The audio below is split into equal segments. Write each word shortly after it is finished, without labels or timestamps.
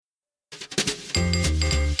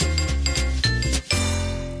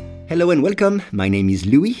Hello and welcome, my name is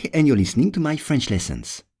Louis and you're listening to my French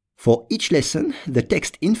lessons. For each lesson, the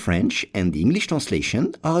text in French and the English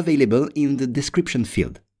translation are available in the description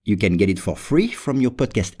field. You can get it for free from your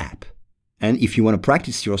podcast app. And if you want to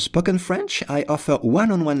practice your spoken French, I offer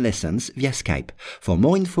one-on-one lessons via Skype. For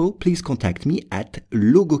more info, please contact me at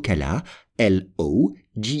logokala, Logokala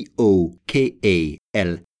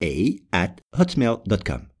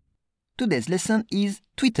 @hotmail.com. Today's lesson is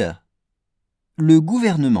Twitter. Le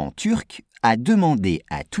gouvernement turc a demandé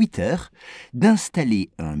à Twitter d'installer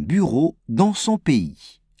un bureau dans son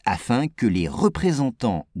pays afin que les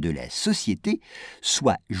représentants de la société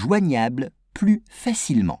soient joignables plus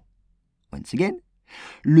facilement. Once again,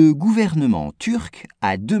 le gouvernement turc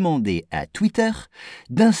a demandé à Twitter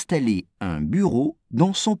d'installer un bureau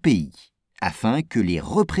dans son pays afin que les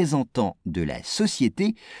représentants de la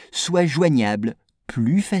société soient joignables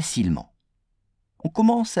plus facilement. On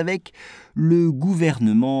commence avec le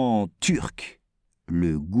gouvernement turc.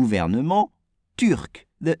 Le gouvernement turc,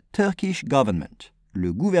 the Turkish government.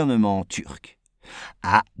 Le gouvernement turc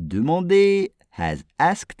a demandé, has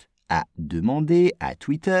asked, a demandé à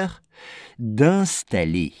Twitter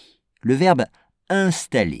d'installer. Le verbe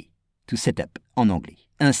installer, to set up en anglais.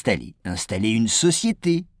 Installer, installer une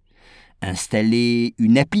société, installer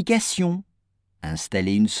une application,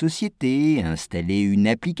 installer une société, installer une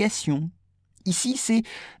application. Ici, c'est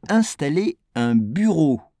installer un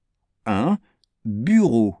bureau. Un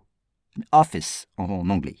bureau. Office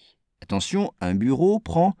en anglais. Attention, un bureau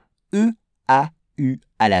prend E-A-U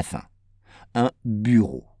à la fin. Un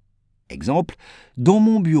bureau. Exemple, dans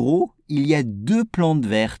mon bureau, il y a 2 plantes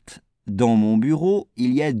vertes. Dans mon bureau,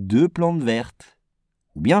 il y a 2 plantes vertes.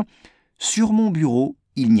 Ou bien, sur mon bureau,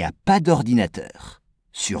 il n'y a pas d'ordinateur.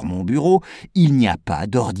 Sur mon bureau, il n'y a pas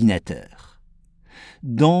d'ordinateur.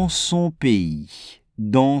 Dans son pays,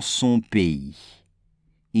 dans son pays.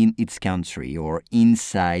 In its country or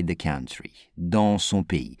inside the country. Dans son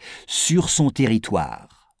pays, sur son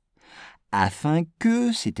territoire. Afin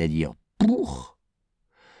que, c'est-à-dire pour,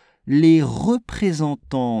 les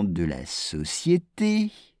représentants de la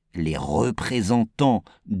société,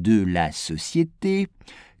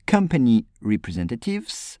 company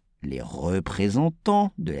representatives, les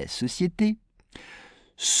représentants de la société,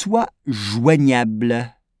 soient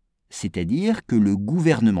joignables, c'est-à-dire que le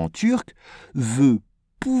gouvernement turc veut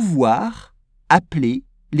pouvoir appeler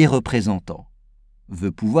les représentants,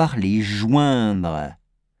 veut pouvoir les joindre.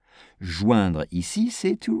 Joindre ici,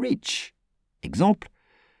 c'est to reach. Exemple,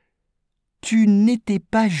 tu n'étais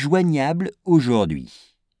pas joignable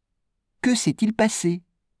aujourd'hui. Que s'est-il passé?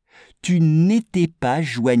 Tu n'étais pas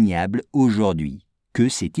joignable aujourd'hui. Que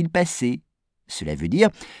s'est-il passé? Cela veut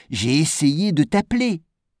dire, j'ai essayé de t'appeler,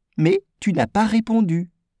 mais tu n'as pas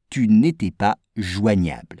répondu. Tu n'étais pas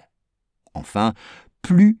joignable. Enfin,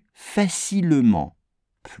 plus facilement.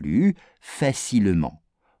 Plus facilement.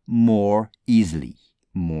 More easily.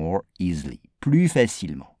 More easily. Plus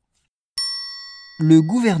facilement. Le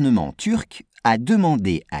gouvernement turc a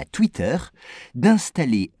demandé à Twitter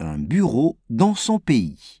d'installer un bureau dans son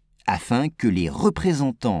pays afin que les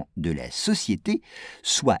représentants de la société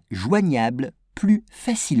soient joignables plus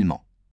facilement.